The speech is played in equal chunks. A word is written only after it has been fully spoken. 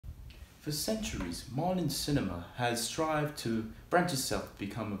For centuries, modern cinema has strived to branch itself to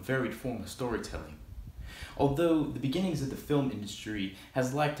become a varied form of storytelling. Although the beginnings of the film industry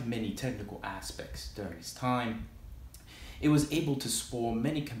has lacked many technical aspects during its time, it was able to spawn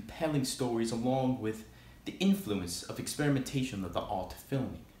many compelling stories along with the influence of experimentation of the art of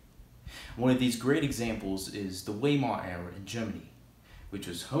filming. One of these great examples is the Weimar era in Germany, which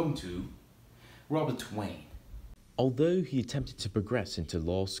was home to Robert Wiene. Although he attempted to progress into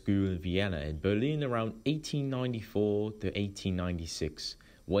law school in Vienna and Berlin around 1894 to 1896,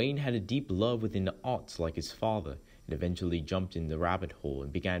 Wiene had a deep love within the arts like his father, and eventually jumped in the rabbit hole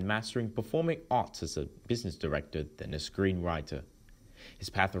and began mastering performing arts as a business director, then a screenwriter. His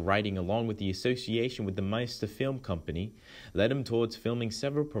path of writing, along with the association with the Meister Film Company, led him towards filming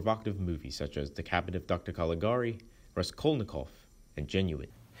several provocative movies such as The Cabinet of Dr. Caligari, Raskolnikov, and Genuine.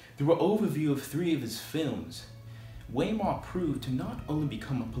 Through an overview of three of his films, Weimar proved to not only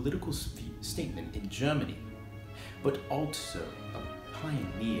become a political statement in Germany, but also a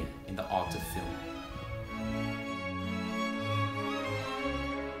pioneer in the art of film.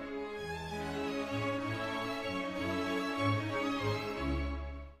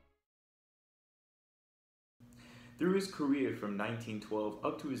 Through his career from 1912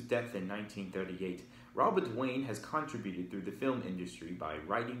 up to his death in 1938, Robert Wiene has contributed through the film industry by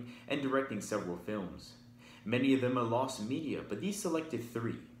writing and directing several films. Many of them are lost media, but these selected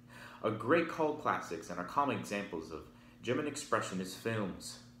three are great cult classics and are common examples of German Expressionist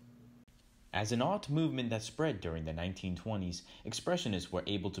films. As an art movement that spread during the 1920s, Expressionists were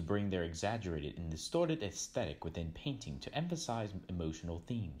able to bring their exaggerated and distorted aesthetic within painting to emphasize emotional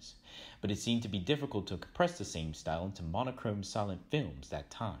themes. But it seemed to be difficult to compress the same style into monochrome silent films that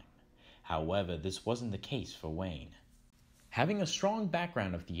time. However, this wasn't the case for Wiene. Having a strong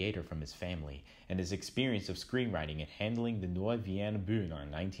background of theater from his family and his experience of screenwriting and handling the Neue Wiener Bühne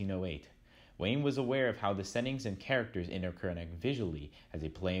in 1908, Wiene was aware of how the settings and characters interconnect visually as they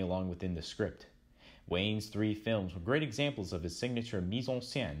play along within the script. Wiene's three films were great examples of his signature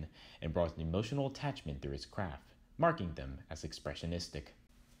mise-en-scène and brought an emotional attachment through his craft, marking them as expressionistic.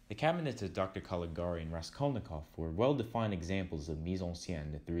 The Cabinets of Dr. Caligari and Raskolnikov were well-defined examples of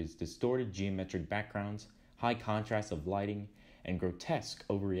mise-en-scène through its distorted geometric backgrounds, high contrast of lighting, and grotesque,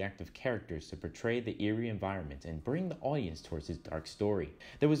 overreactive characters to portray the eerie environment and bring the audience towards his dark story.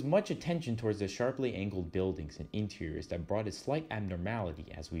 There was much attention towards the sharply angled buildings and interiors that brought a slight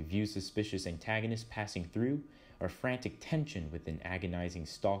abnormality as we view suspicious antagonists passing through, or frantic tension with an agonizing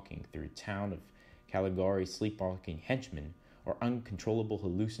stalking through a town of Caligari's sleepwalking henchmen, or uncontrollable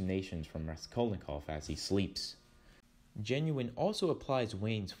hallucinations from Raskolnikov as he sleeps. Genuine also applies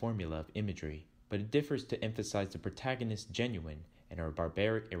Wiene's formula of imagery, but it differs to emphasize the protagonist's genuine and her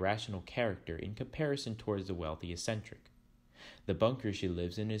barbaric, irrational character in comparison towards the wealthy eccentric. The bunker she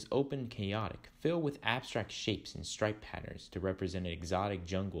lives in is open and chaotic, filled with abstract shapes and stripe patterns to represent an exotic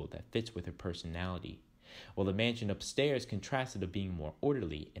jungle that fits with her personality, while the mansion upstairs contrasted to being more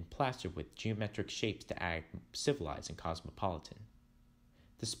orderly and plastered with geometric shapes to act civilized and cosmopolitan.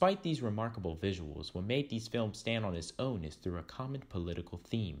 Despite these remarkable visuals, what made these films stand on its own is through a common political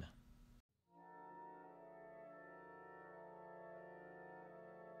theme.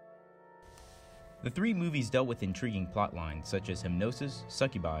 The three movies dealt with intriguing plotlines such as hypnosis,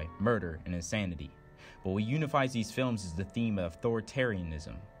 succubi, murder, and insanity. But what unifies these films is the theme of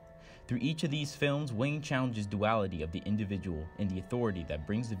authoritarianism. Through each of these films, Wiene challenges duality of the individual and the authority that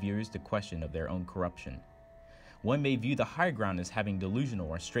brings the viewers to question of their own corruption. One may view the high ground as having delusional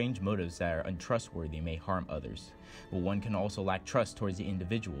or strange motives that are untrustworthy and may harm others, but one can also lack trust towards the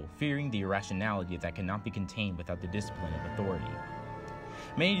individual, fearing the irrationality that cannot be contained without the discipline of authority.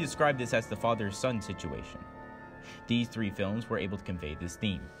 Many describe this as the father-son situation. These three films were able to convey this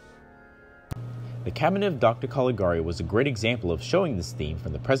theme. The Cabinet of Dr. Caligari was a great example of showing this theme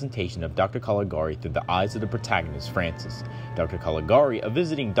from the presentation of Dr. Caligari through the eyes of the protagonist, Francis. Dr. Caligari, a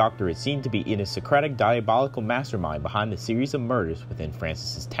visiting doctor, is seen to be in a Socratic diabolical mastermind behind the series of murders within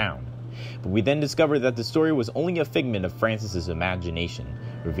Francis's town. But we then discover that the story was only a figment of Francis's imagination,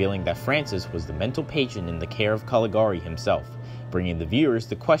 revealing that Francis was the mental patient in the care of Caligari himself, bringing the viewers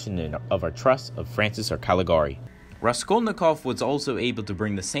the questioning of our trust of Francis or Caligari. Raskolnikov was also able to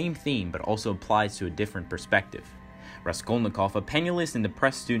bring the same theme but also applies to a different perspective. Raskolnikov, a penniless and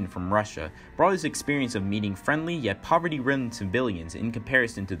depressed student from Russia, brought his experience of meeting friendly yet poverty-ridden civilians in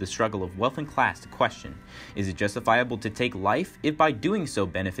comparison to the struggle of wealth and class to question, is it justifiable to take life if by doing so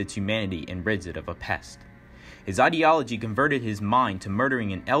benefits humanity and rids it of a pest? His ideology converted his mind to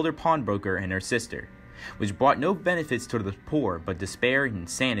murdering an elder pawnbroker and her sister, which brought no benefits to the poor but despair and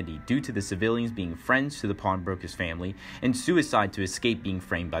insanity due to the civilians being friends to the pawnbroker's family and suicide to escape being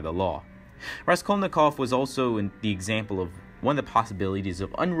framed by the law. Raskolnikov was also the example of one of the possibilities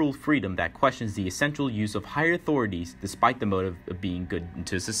of unruled freedom that questions the essential use of higher authorities despite the motive of being good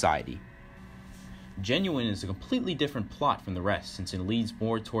into society. Genuine is a completely different plot from the rest, since it leads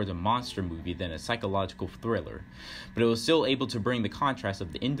more towards a monster movie than a psychological thriller, but it was still able to bring the contrast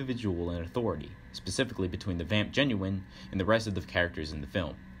of the individual and authority, specifically between the vamp Genuine and the rest of the characters in the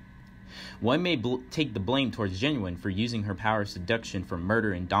film. One may take the blame towards Genuine for using her power of seduction for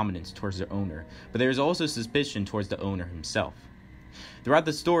murder and dominance towards their owner, but there is also suspicion towards the owner himself. Throughout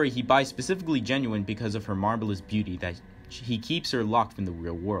the story, he buys specifically Genuine because of her marvelous beauty that he keeps her locked from the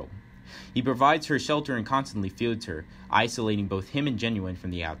real world. He provides her shelter and constantly feeds her, isolating both him and Genuine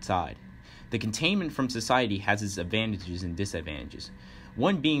from the outside. The containment from society has its advantages and disadvantages.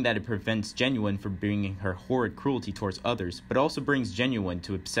 One being that it prevents Genuine from bringing her horrid cruelty towards others, but also brings Genuine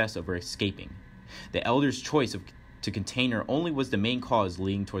to obsess over escaping. The Elder's choice to contain her only was the main cause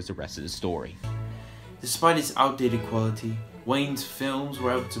leading towards the rest of the story. Despite its outdated quality, Wiene's films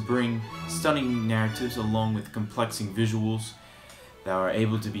were able to bring stunning narratives along with complexing visuals that are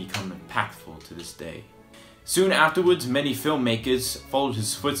able to become impactful to this day. Soon afterwards, many filmmakers followed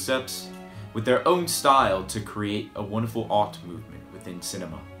his footsteps with their own style to create a wonderful art movement within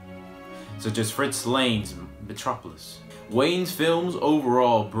cinema, such as Fritz Lang's Metropolis. Wiene's films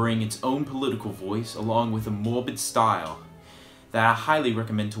overall bring its own political voice along with a morbid style that I highly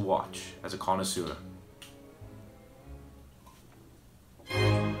recommend to watch as a connoisseur.